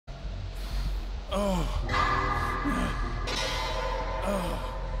It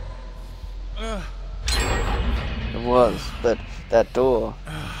was, but that door.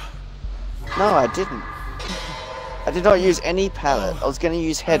 No, I didn't. I did not use any pallet. I was going to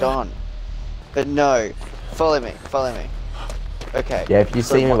use head on. But no. Follow me. Follow me. Okay. Yeah, if you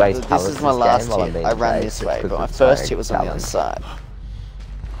see me waste this pallets is my this last game while I'm hit. being I ran chased, this way, it's but my 'cause first it's hit was on the other challenge. side.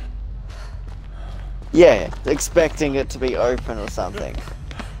 Yeah, expecting it to be open or something.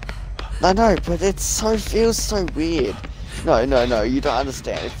 I know, but it feels so weird. No, you don't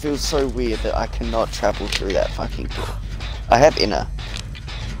understand. It feels so weird that I cannot travel through that fucking door. I have inner.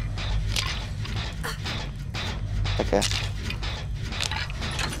 Okay.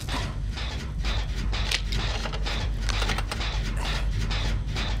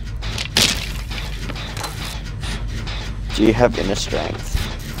 Do you have inner strength?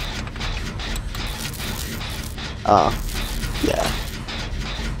 Oh, yeah.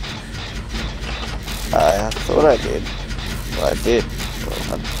 I thought I did. Well, I did.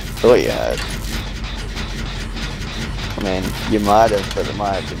 Well, I thought you had. I mean, you might have, but it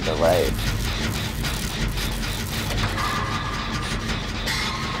might have been delayed.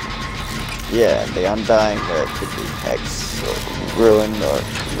 Yeah, the Undying, where it could be Hex or Ruin or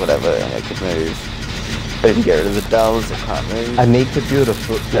whatever, and it could move. But if you get rid of the dulls, it can't move. I need to build a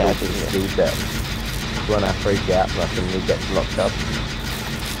foot pedal Yeah, for the skill check. When I freak out, nothing will get locked up.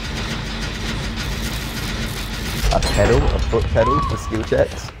 A foot pedal for skill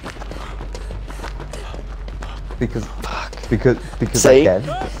checks. Because See? I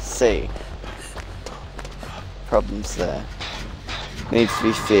can. See. Problems there. Needs to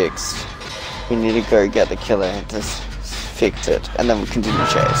be fixed. We need to go get the killer and just fix it, and then we continue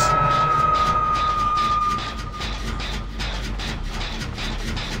chase.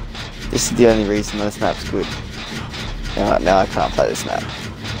 This is the only reason this map's good. Now I can't play this map.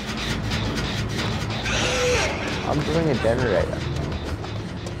 I'm doing a generator.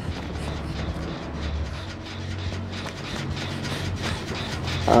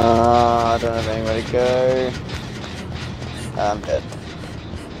 I don't have anywhere to go. I'm dead.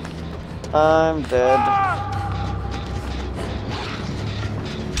 I'm dead.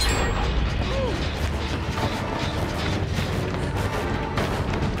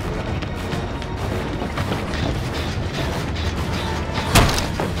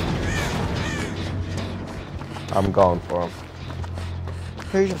 I'm going for him.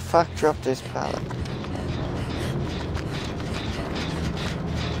 Who the fuck dropped this pallet?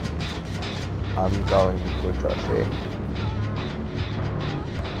 I'm going for Joshie.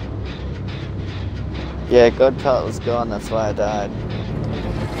 Yeah, God pallet was gone, that's why I died.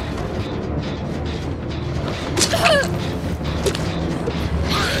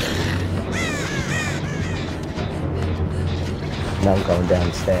 Now I'm going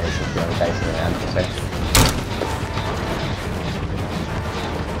downstairs if you're basing around for a second.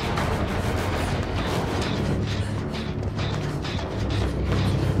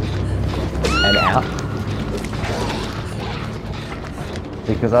 And out.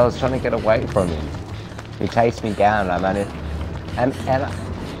 Because I was trying to get away from him. He chased me down and I managed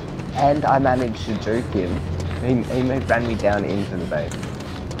and I managed to juke him. He ran me down into the base.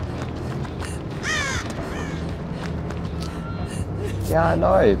 Yeah, I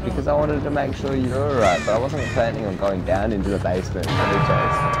know, because I wanted to make sure you were alright, but I wasn't planning on going down into the basement for the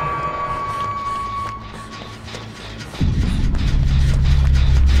chase.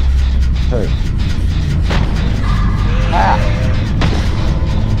 Who? Ah!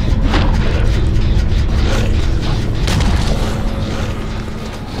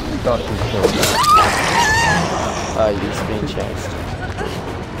 Gosh, he's killed. Oh, he's being chased.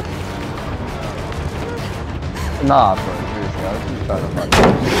 Nah, bro, seriously, I was just trying to find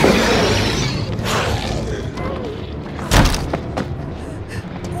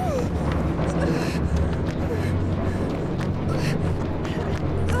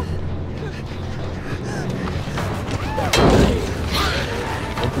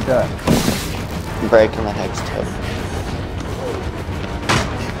Where'd you go? I'm breaking the hex tip.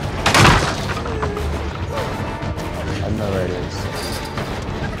 I don't know where it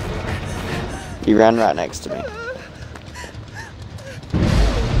is. You ran right next to me.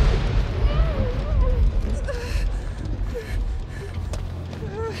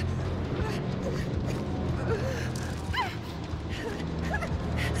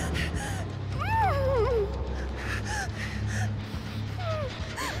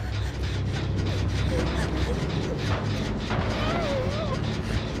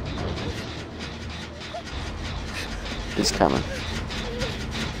 He's coming.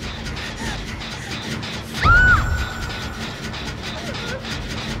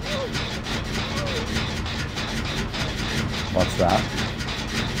 What's that?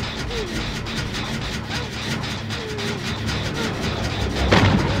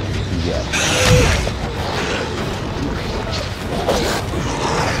 Yeah.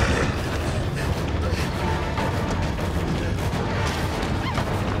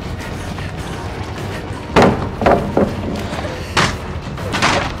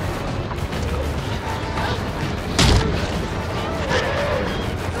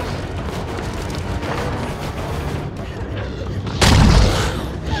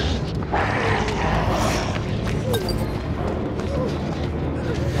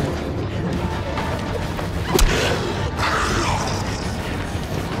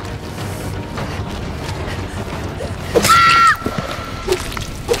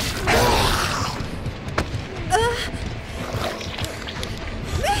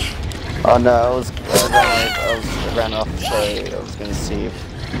 Oh no, I ran off, so I was gonna see if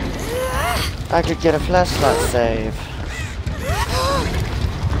I could get a flashlight save.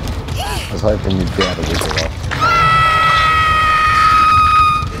 I was hoping you'd be able to whip it off.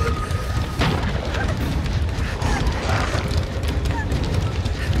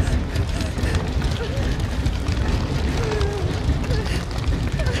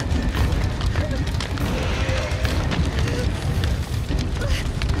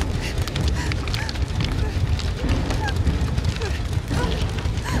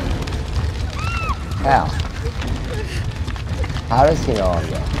 How? How does he know I'm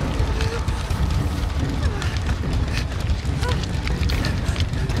there?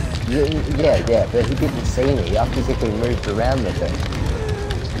 Yeah, but he didn't see me. I physically moved around the thing.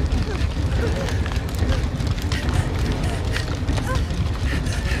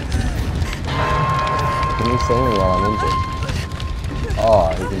 Can you see me while I'm injured? Oh,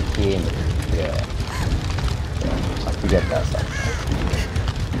 he can hear me. Yeah. I forget that sometimes.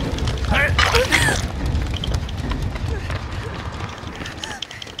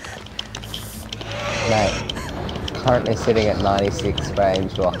 Mate, currently sitting at 96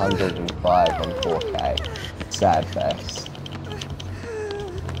 frames to 105 on 4K. Sad face.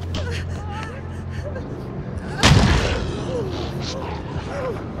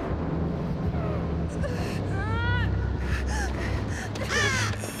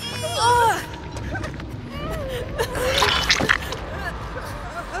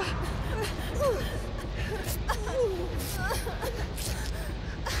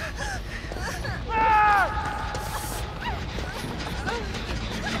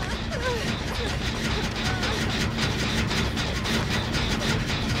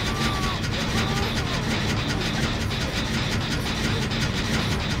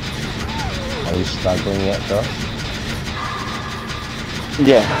 Are you struggling yet, Josh?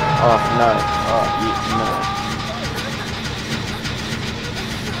 Yeah. Oh no. Oh no.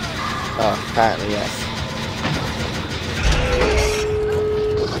 Oh, apparently yes.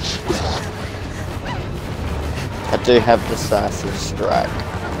 I do have decisive strike.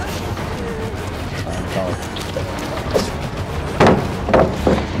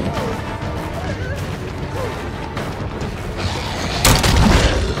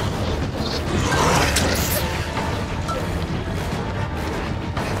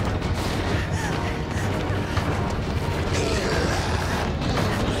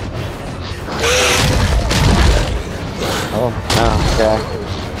 Oh, okay.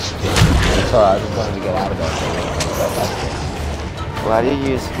 It's alright, I just wanted to get out of there. Why do you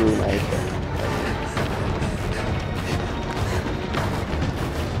use Schoolmaker?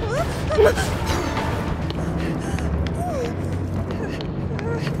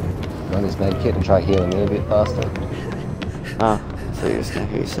 Run this med kit and try healing me a bit faster. Oh, I thought you were just gonna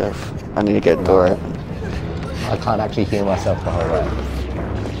heal yourself. I need to get the door open. I can't actually heal myself the whole way.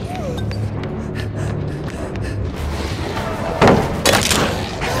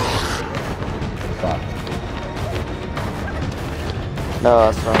 Fuck. No,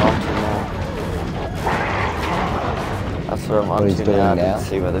 that's what I'm on to now. That's what I'm What on he's to doing now. now? To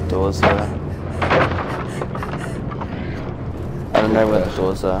see where the doors are. I don't know where the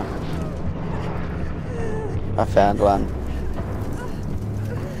doors are. I found one.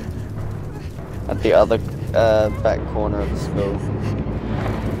 At the other back corner of the school.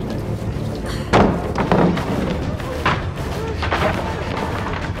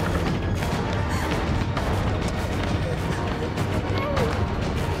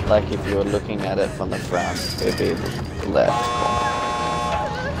 Like if you were looking at it from the front, it would be the left corner.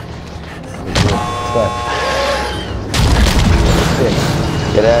 Let's go.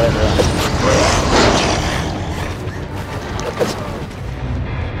 Get out of there.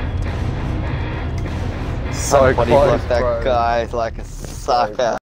 So Somebody close, blocked that bro. guy like a sucker.